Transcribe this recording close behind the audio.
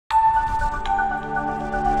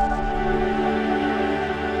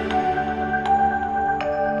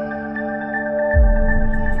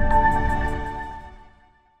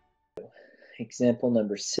Example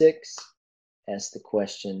number 6 asks the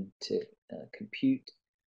question to compute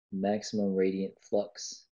maximum radiant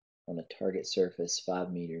flux on a target surface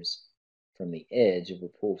 5 meters from the edge of a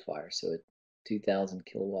pool fire. So a 2,000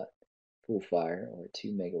 kilowatt pool fire or a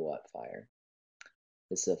 2 megawatt fire.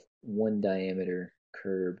 It's a 1 diameter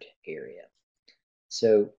curved area.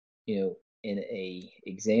 So, in a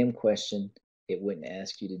exam question, it wouldn't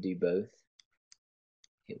ask you to do both.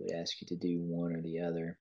 It would ask you to do one or the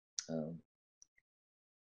other.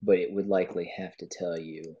 But it would likely have to tell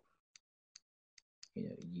you,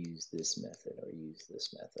 use this method or use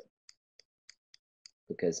this method.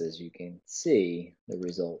 Because as you can see, the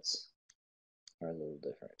results are a little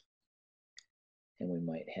different. And we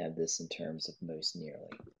might have this in terms of most nearly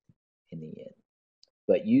in the end.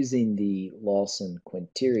 But using the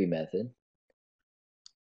Lawson-Quinteri method,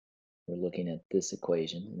 we're looking at this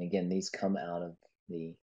equation. And again, these come out of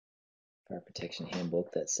the Fire Protection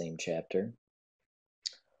Handbook, that same chapter.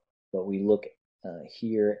 But we look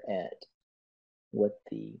here at what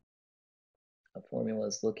the formula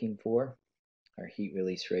is looking for. Our heat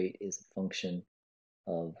release rate is a function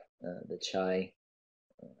of the chi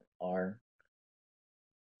r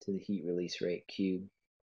to the heat release rate cubed,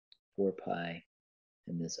 4 pi,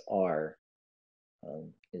 and this r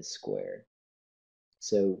is squared.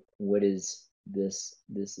 So what is this?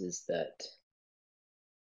 This is that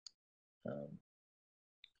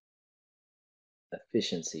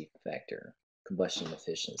efficiency factor, combustion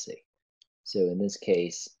efficiency. So in this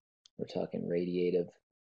case, we're talking radiative,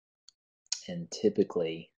 and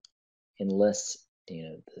typically, unless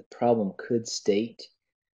the problem could state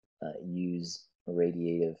use a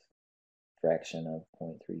radiative fraction of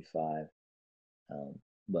 0.35,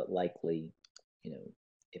 but likely,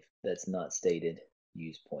 if that's not stated,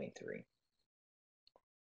 use 0.3.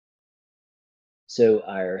 So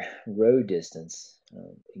our row distance,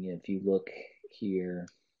 again, if you look here,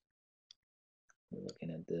 we're looking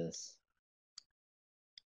at this.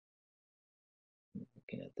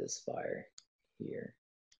 Looking at this fire here.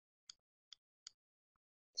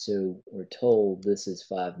 So we're told this is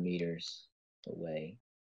 5 meters away.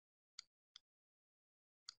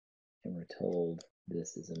 And we're told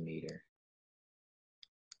this is a meter.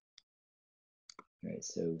 All right,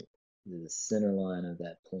 so the center line of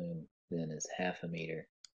that plume then is half a meter.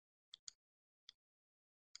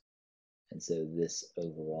 And so this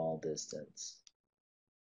overall distance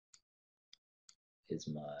is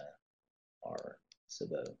my R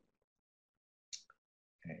sub O. All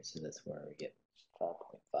right, so that's where we get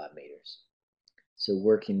 5.5 meters. So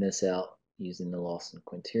working this out using the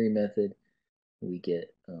Lawson-Quinteri method, we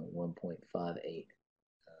get 1.58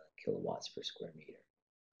 kilowatts per square meter.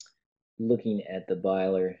 Looking at the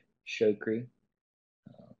Byler-Shokri,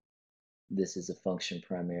 this is a function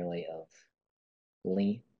primarily of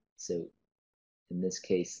length. So in this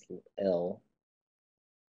case, L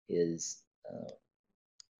is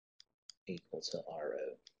equal to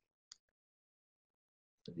RO.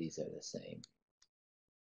 So these are the same.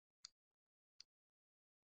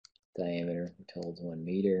 Diameter, we're told, is 1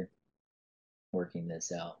 meter. Working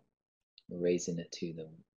this out, we're raising it to the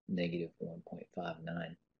negative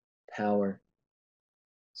 1.59 power.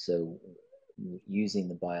 So using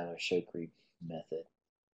the Byler-Shokri method,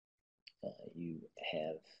 you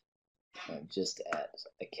have just at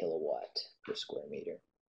a kilowatt per square meter.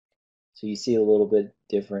 So you see a little bit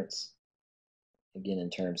difference, again, in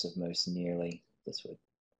terms of most nearly. This would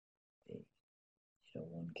be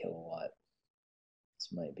 1 kilowatt. This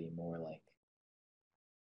might be more like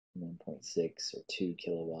 1.6 or 2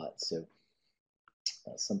 kilowatts, so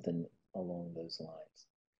something along those lines.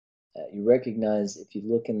 You recognize, if you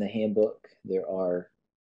look in the handbook, there are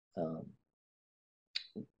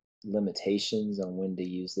limitations on when to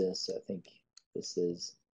use this. So I think this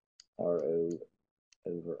is RO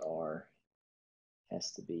over R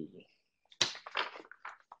has to be, have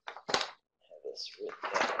this written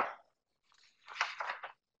down.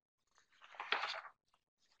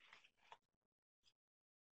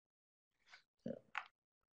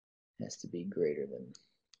 Has to be greater than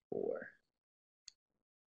 4.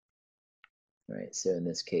 All right, so in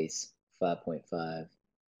this case, 5.5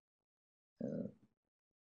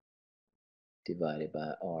 divided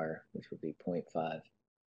by R, which would be 0.5.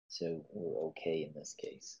 So we're okay in this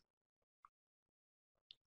case.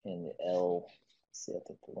 And the L, see, I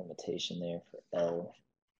think the limitation there for L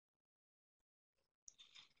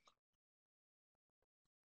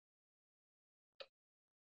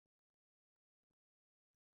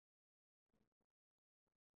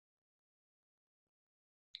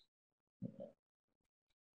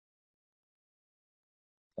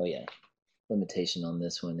limitation on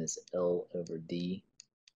this one is L over D.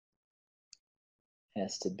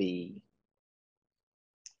 has to be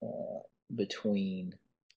between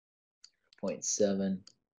 0.7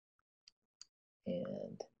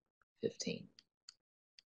 and 15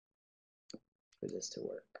 for this to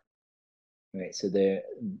work. All right, so there,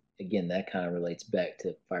 again, that kind of relates back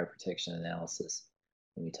to fire protection analysis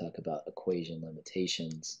when we talk about equation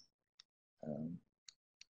limitations.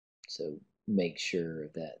 So make sure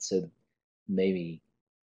of that. So maybe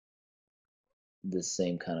the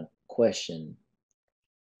same kind of question,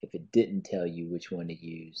 if it didn't tell you which one to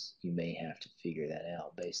use, you may have to figure that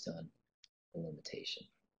out based on the limitation.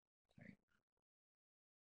 All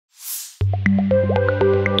right.